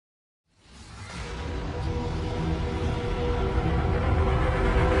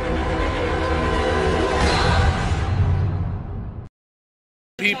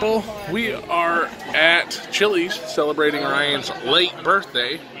People, we are at Chili's celebrating Ryan's late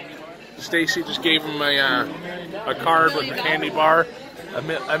birthday. Stacy just gave him a card with a candy bar, a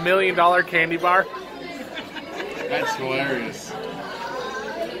 $1 million candy bar. That's hilarious.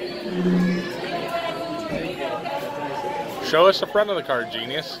 Show us the front of the card,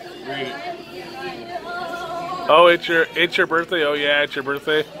 genius. Read it. Oh, it's your birthday. Oh yeah, it's your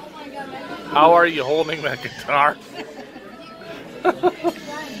birthday. How are you holding that guitar?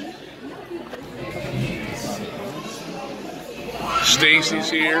 Stacy's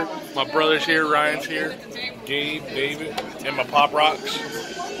here, my brother's here, Ryan's here, Gabe, David, and my Pop Rocks.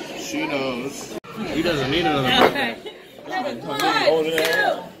 She knows. He doesn't need another birthday. Hold it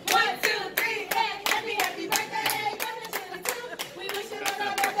out. 1, 2, 3, happy birthday. We wish you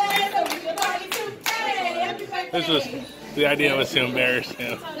another birthday, so we can party today. Happy birthday. This was, the idea was to embarrass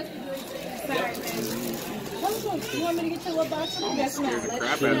him. You want me to get you a box of this now?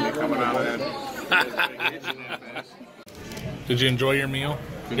 Crap hasn't been coming out of that. Did you enjoy your meal?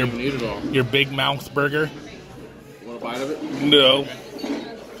 Didn't even eat it all. Your big mouth burger? Want a bite of it? No.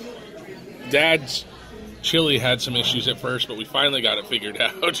 Dad's chili had some issues at first, but we finally got it figured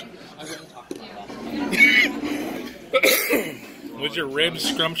out. Was your ribs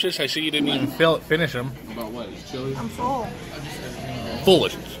scrumptious? I see you didn't even finish them. About what? Is chili? I'm full.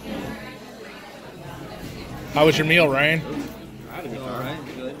 Foolishness. How was your meal, Ryan? I had a good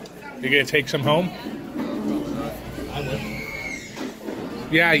time. You gonna take some home? I will.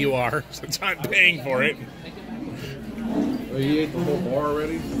 Yeah, you are, since I'm paying for it. Oh, you ate the whole bar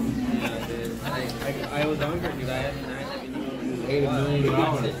already? Yeah, I did. I was hungry because I hadn't $8 million,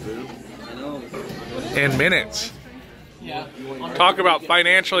 dude. I know. In minutes. Talk about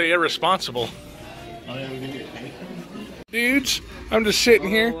financially irresponsible. Oh, yeah, we did it. Dudes, I'm just sitting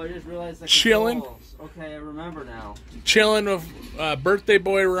here, Oh, I just realized the chilling. controls. Okay, I remember now. chilling with birthday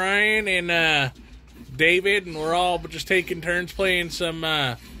boy Ryan and David, and we're all just taking turns playing some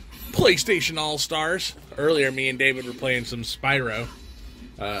PlayStation All-Stars. Earlier, me and David were playing some Spyro,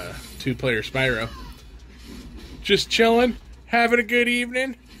 two-player Spyro. Just chilling, having a good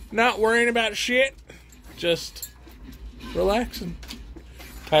evening, not worrying about shit, just relaxing.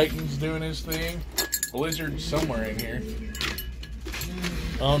 Titan's doing his thing. Blizzard's somewhere in here.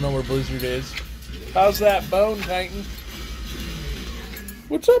 I don't know where Blizzard is. How's that bone, Titan?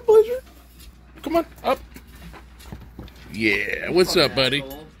 What's up, Blizzard? Come on, up. Yeah, what's up, buddy?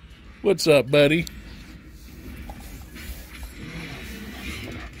 What's up, buddy?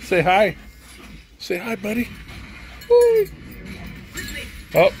 Say hi. Say hi, buddy. Woo.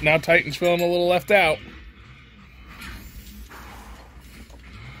 Oh, now Titan's feeling a little left out.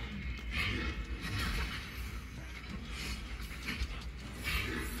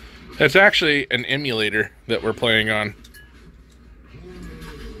 That's actually an emulator that we're playing on.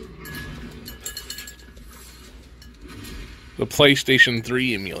 The PlayStation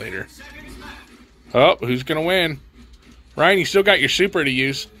 3 emulator. Oh, who's gonna win? Ryan, you still got your super to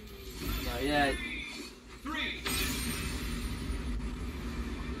use. Not yet.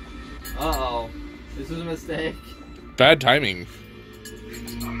 Uh-oh. This was a mistake. Bad timing.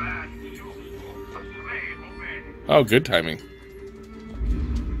 Oh, good timing.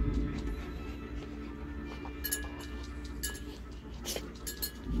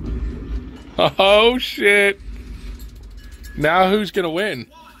 Oh, shit. Now who's going to win?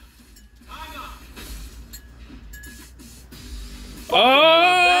 Oh,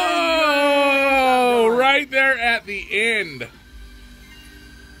 right there at the end.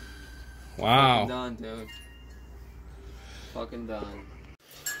 Wow. Fucking done, dude. Fucking done.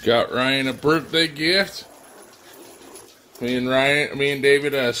 Got Ryan a birthday gift. Me and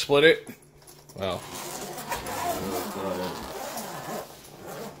David split it. Well.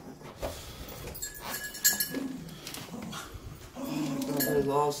 That was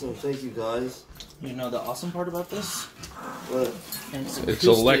awesome. Thank you, guys. You know the awesome part about this? What? It's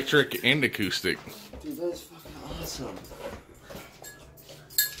electric and acoustic. Dude, that's fucking awesome.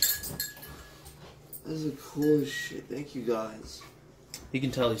 This is the coolest shit. Thank you, guys. You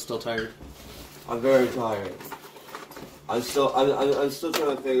can tell he's still tired. I'm very tired. I'm still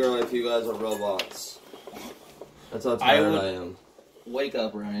trying to figure out if you guys are robots. That's how tired I am. Wake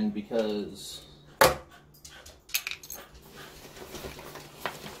up, Ryan, because...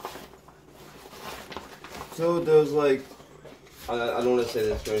 So there's like, I don't want to say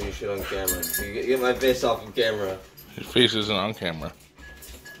this when you shit on camera. You get my face off of camera. His face isn't on camera.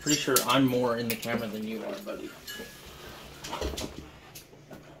 Pretty sure I'm more in the camera than you are, buddy.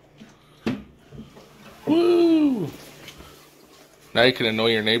 Woo! Now you can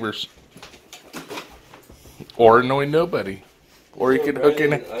annoy your neighbors. Or annoy nobody. or you could hook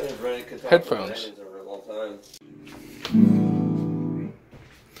in headphones.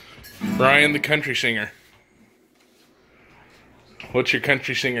 Ryan, the country singer. What's your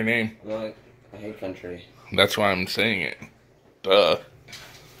country singer name? No, I hate country. That's why I'm saying it. Duh.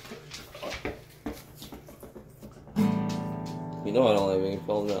 You know I don't like being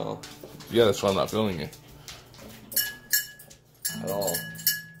filmed now. Yeah, that's why I'm not filming you. At all.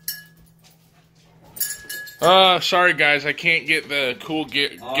 Sorry guys, I can't get the cool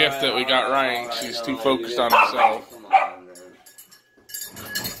gift that we got Ryan. She's too focused on herself. Come on,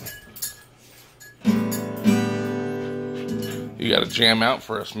 man. You gotta jam out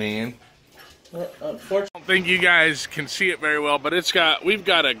for us, man. Unfortunately, I don't think you guys can see it very well, but we've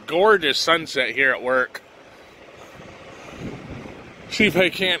got a gorgeous sunset here at work. See if I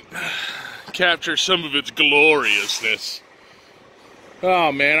can't capture some of its gloriousness.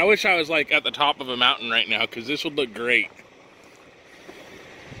 Oh man, I wish I was like at the top of a mountain right now, because this would look great.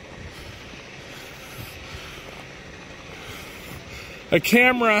 A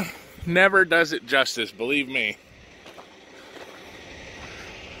camera never does it justice, believe me.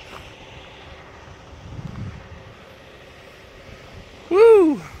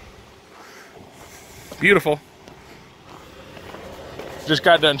 Woo! Beautiful. Just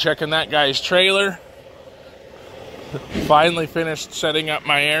got done checking that guy's trailer. Finally finished setting up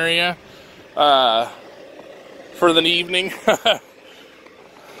my area for the evening.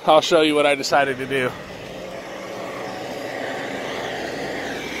 I'll show you what I decided to do.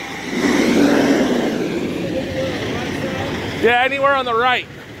 Yeah, anywhere on the right.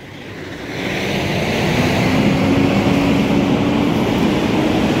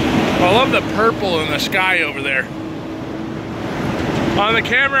 I love the purple in the sky over there. On the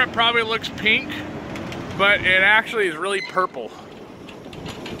camera it probably looks pink, but it actually is really purple.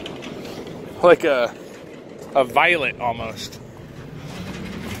 Like a violet almost.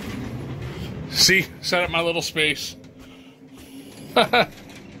 See, set up my little space.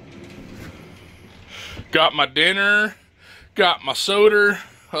 Got my dinner, got my soda.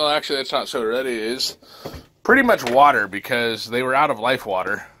 Well, actually that's not soda, that is pretty much water because they were out of Life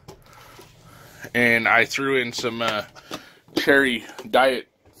water. And I threw in some cherry diet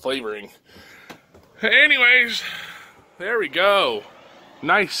flavoring. Anyways, there we go.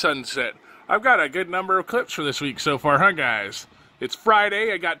 Nice sunset. I've got a good number of clips for this week so far, huh, guys? It's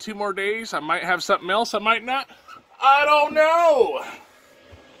Friday. I got 2 more days. I might have something else. I might not. I don't know.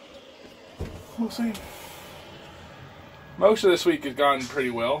 We'll see. Most of this week has gone pretty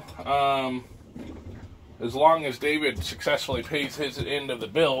well. As long as David successfully pays his end of the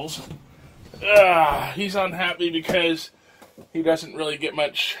bills. He's unhappy because he doesn't really get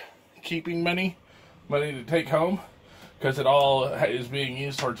much keeping money to take home, because it all is being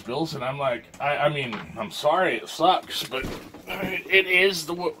used towards bills. And I'm like, I mean, I'm sorry, it sucks, but it is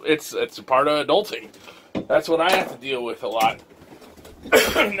it's a part of adulting. That's what I have to deal with a lot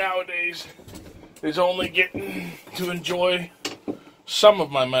nowadays, is only getting to enjoy some of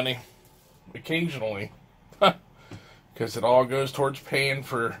my money occasionally, because it all goes towards paying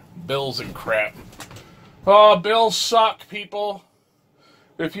for bills and crap. Oh, bills suck, people.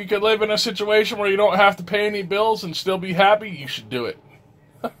 If you could live in a situation where you don't have to pay any bills and still be happy, you should do it.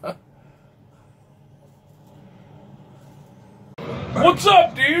 What's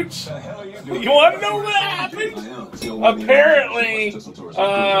up, dudes? You want to know what happened? Apparently,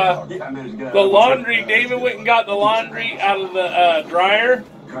 the laundry, David went and got the laundry out of the dryer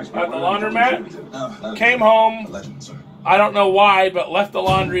at the laundromat, came home, I don't know why, but left the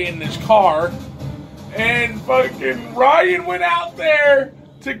laundry in his car, and fucking Ryan went out there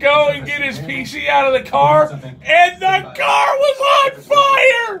to go and get his PC out of the car, and the car was on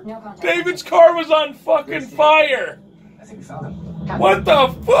fire! David's car was on fucking fire! What the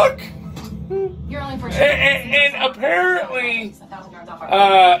fuck? And apparently,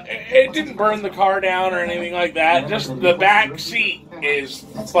 it didn't burn the car down or anything like that. Just the back seat is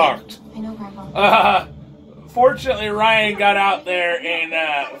fucked. Fortunately, Ryan got out there and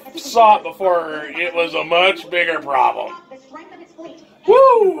saw it before it was a much bigger problem.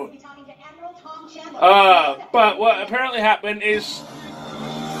 Woo! But what apparently happened is,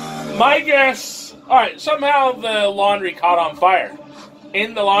 my guess, alright, somehow the laundry caught on fire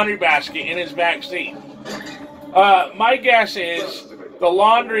in the laundry basket in his back seat. My guess is the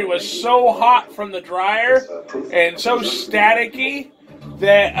laundry was so hot from the dryer and so staticky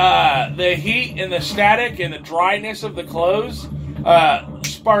that the heat and the static and the dryness of the clothes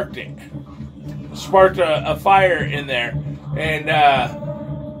sparked it. Sparked a fire in there. And,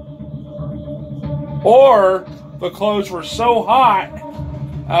 or the clothes were so hot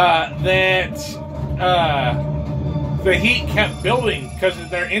that the heat kept building because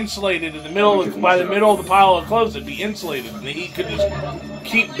they're insulated in the middle by the middle of the pile of clothes. It'd be insulated, and the heat could just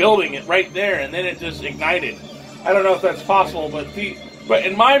keep building it right there, and then it just ignited. I don't know if that's possible, but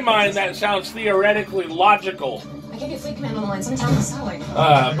in my mind, that sounds theoretically logical. I gave you a fleet command on the line. Something's wrong with the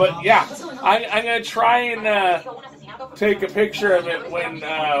satellite. But yeah, I'm gonna try and take a picture of it when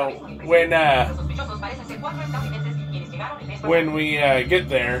we get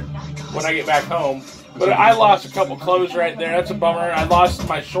there, when I get back home. But I lost a couple clothes right there. That's a bummer. I lost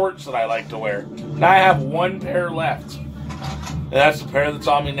my shorts that I like to wear. Now I have one pair left. And that's the pair that's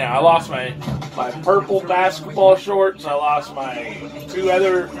on me now. I lost my purple basketball shorts. I lost my 2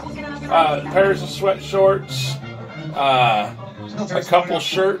 other pairs of sweat shorts. A couple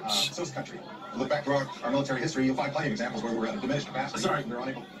shirts. Look back through our military history, you'll find plenty of examples where we're at a diminished capacity. Sorry, they're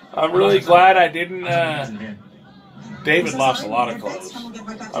unable. I'm really glad I didn't. David lost a lot of clothes.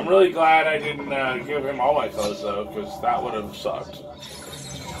 I'm really glad I didn't give him all my clothes, though, because that would have sucked.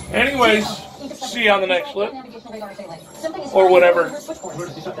 Anyways, see you on the next clip. Or whatever.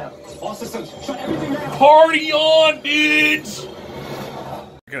 Party on, dudes!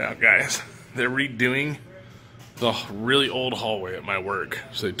 Check it out, guys. They're redoing the really old hallway at my work.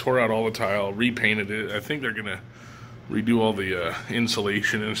 So they tore out all the tile, repainted it. I think they're going to redo all the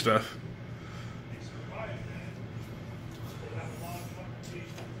insulation and stuff.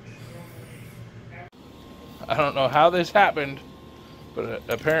 I don't know how this happened, but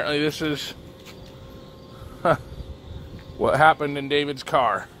apparently this is what happened in David's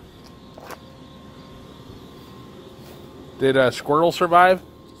car. Did Squirrel survive?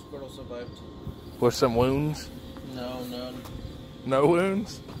 Squirrel survived. With some wounds? No, none. No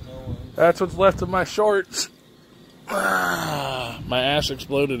wounds? No wounds. That's what's left of my shorts. My ass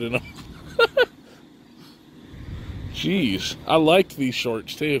exploded in them. Jeez, I liked these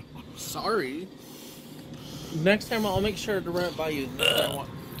shorts too. Sorry. Next time I'll make sure to run it by you. I want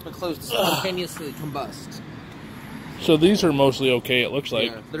my clothes to spontaneously combust. So these are mostly okay, it looks like.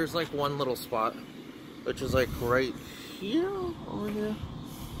 Yeah, there's like one little spot, which is like right here, over here.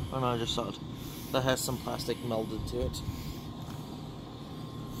 Oh no, I just saw it. That has some plastic melded to it.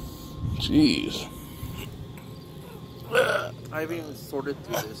 Jeez. I haven't even sorted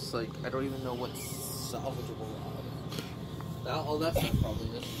through this. Like, I don't even know what's salvageable. Oh, that's not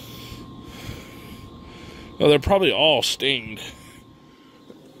probably it. Well, they're probably all stained.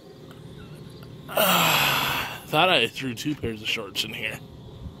 Thought I threw 2 pairs of shorts in here.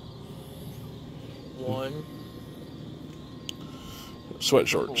 One. Sweat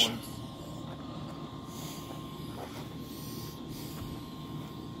shorts. One.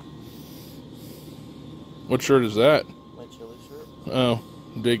 What shirt is that? My chili shirt. Oh,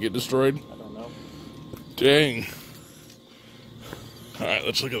 did it get destroyed? I don't know. Dang. Alright,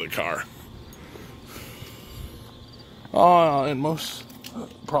 let's look at the car. Oh, and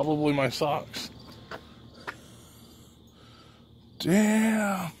probably my socks.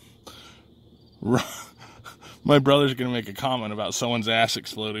 Damn. My brother's gonna make a comment about someone's ass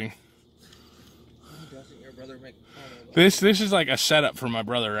exploding. Doesn't your brother make a comment about This is like a setup for my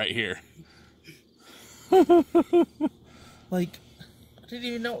brother right here. Like, I didn't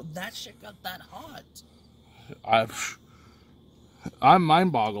even know that shit got that hot. I'm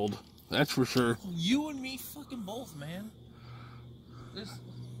mind boggled. That's for sure. You and me fucking both, man.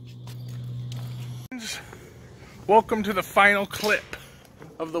 Welcome to the final clip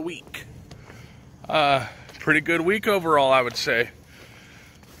of the week. Pretty good week overall, I would say.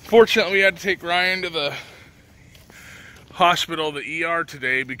 Fortunately, we had to take Ryan to the hospital, the ER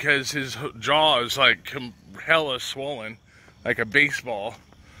today, because his jaw is like hella swollen, like a baseball.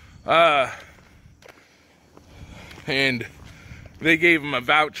 And they gave him a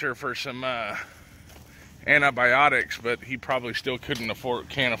voucher for some antibiotics, but he probably still can't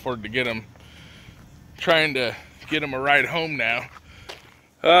afford to get them. Trying to get him a ride home now.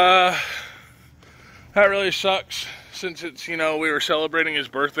 That really sucks, since it's, we were celebrating his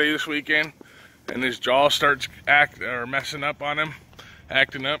birthday this weekend, and his jaw starts messing up on him,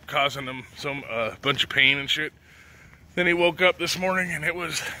 acting up, causing him a bunch of pain and shit. Then he woke up this morning and it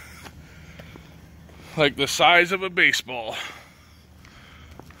was like the size of a baseball.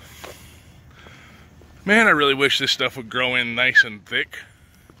 Man, I really wish this stuff would grow in nice and thick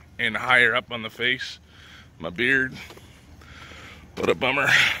and higher up on the face. My beard. What a bummer.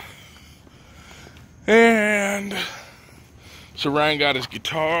 And so Ryan got his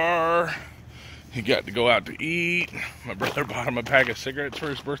guitar. He got to go out to eat. My brother bought him a pack of cigarettes for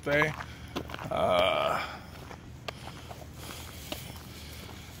his birthday.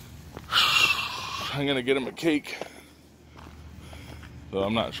 I'm gonna get him a cake, though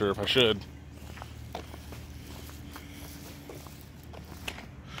I'm not sure if I should.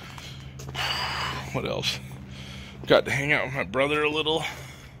 what else? Got to hang out with my brother a little.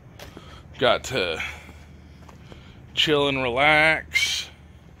 Got to chill and relax.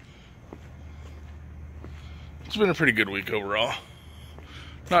 It's been a pretty good week overall.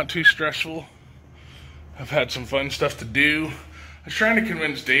 Not too stressful. I've had some fun stuff to do. I was trying to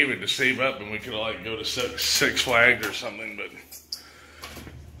convince David to save up and we could like go to Six Flags or something, but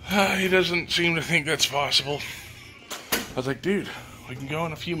he doesn't seem to think that's possible. I was like, dude, we can go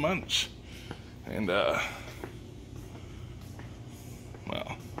in a few months. And, well,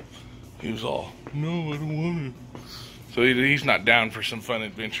 he was all, no, I don't want to. So he's not down for some fun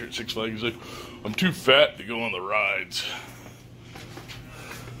adventure at Six Flags. He's like, I'm too fat to go on the rides.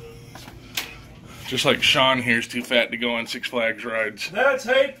 Just like Sean here's too fat to go on Six Flags rides. That's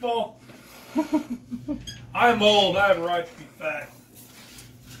hateful. I'm old. I have a right to be fat.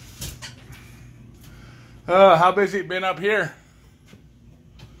 How busy it been up here?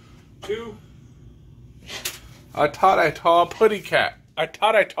 2. I thought I saw a putty cat. I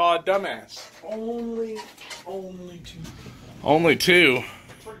thought I saw a dumbass. Only 2. Only 2?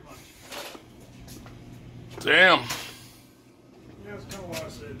 Pretty much. Damn. Yeah, that's kind of what I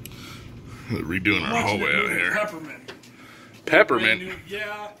said. They're redoing our hallway out here. Peppermint. Peppermint? Brand new,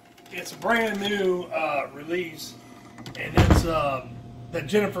 yeah, it's a brand new release. And it's that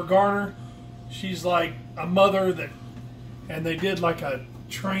Jennifer Garner. She's like a mother that, and they did like a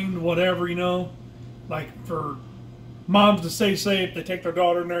trained whatever, you know, like for moms to stay safe, they take their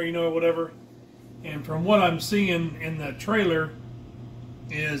daughter in there, you know, whatever. And from what I'm seeing in the trailer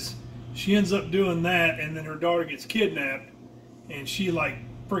is she ends up doing that and then her daughter gets kidnapped and she like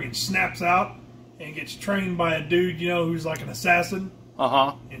freaking snaps out and gets trained by a dude, you know, who's like an assassin.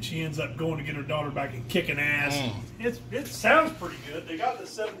 Uh-huh. And she ends up going to get her daughter back and kicking ass. It sounds pretty good. They got the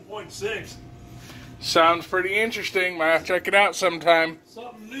 7.6. Sounds pretty interesting. Might have to check it out sometime.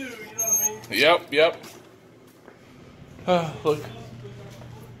 Something new, you know what I mean? Yep. Look.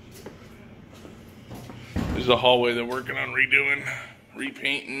 This is the hallway they're working on redoing,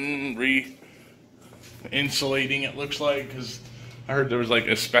 repainting, re-insulating, it looks like, because I heard there was like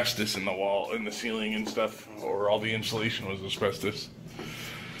asbestos in the wall, in the ceiling and stuff, or all the insulation was asbestos.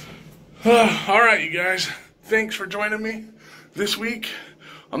 Alright, you guys. Thanks for joining me this week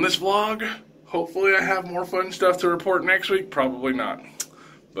on this vlog. Hopefully I have more fun stuff to report next week. Probably not.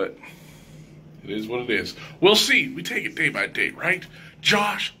 But it is what it is. We'll see. We take it day by day, right?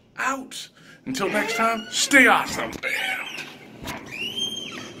 Josh, out. Until next time, stay awesome. Bam.